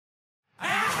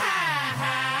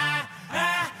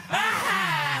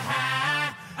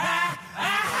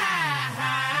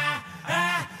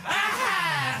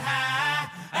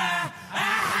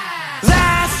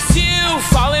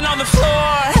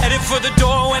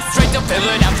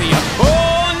Philadelphia.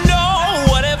 Oh no,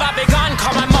 what have I begun?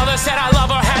 Call my mother, said I love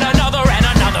her, had another and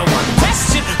another one.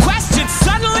 Question,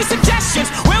 suddenly suggestions.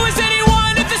 Where was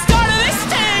anyone at the start of this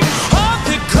thing? Hold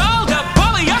the cold up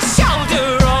over your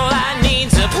shoulder. All I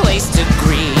need's a place to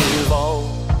grieve. Oh,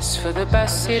 it's for the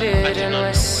best you didn't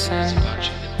listen.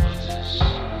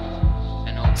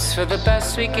 It's for the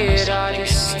best we get our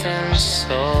distance.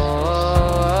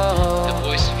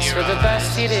 Oh, it's for the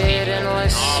best you didn't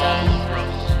listen.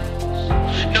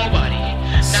 Nobody,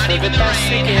 not even the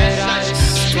rain, has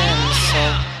such strong.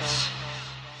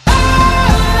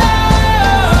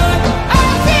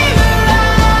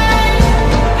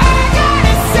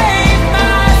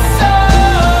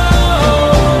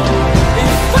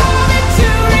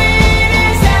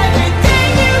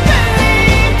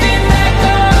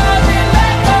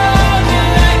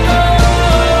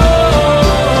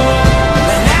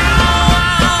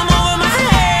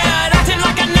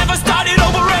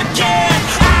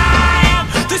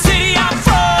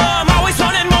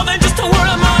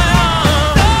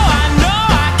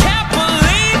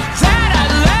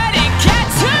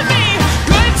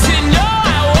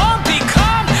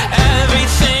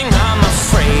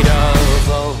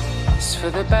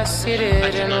 You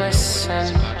didn't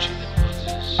listen.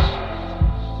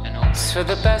 It's for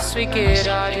the best we get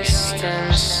our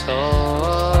distance.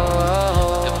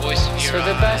 Oh, it's for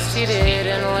the best you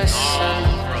didn't listen.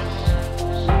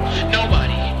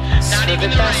 Nobody, not even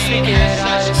the rain,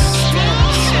 has such strong.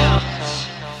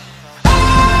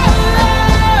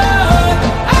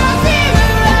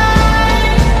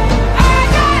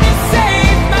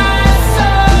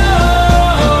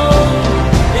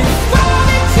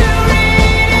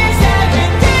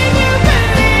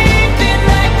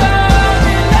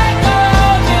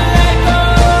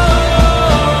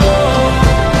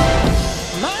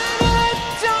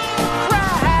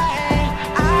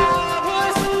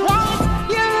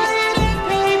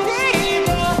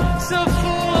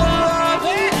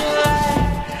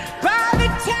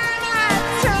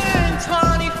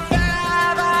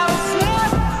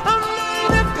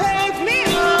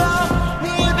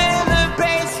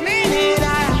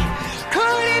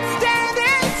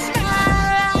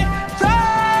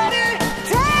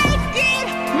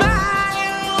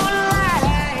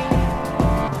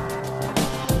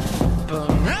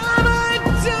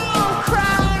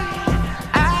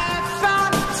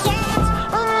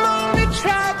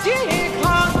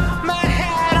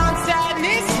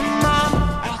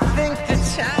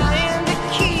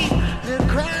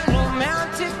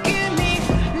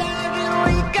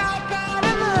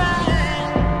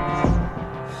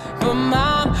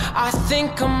 I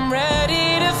think I'm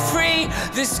ready to free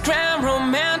this grand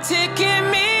romantic in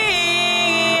me.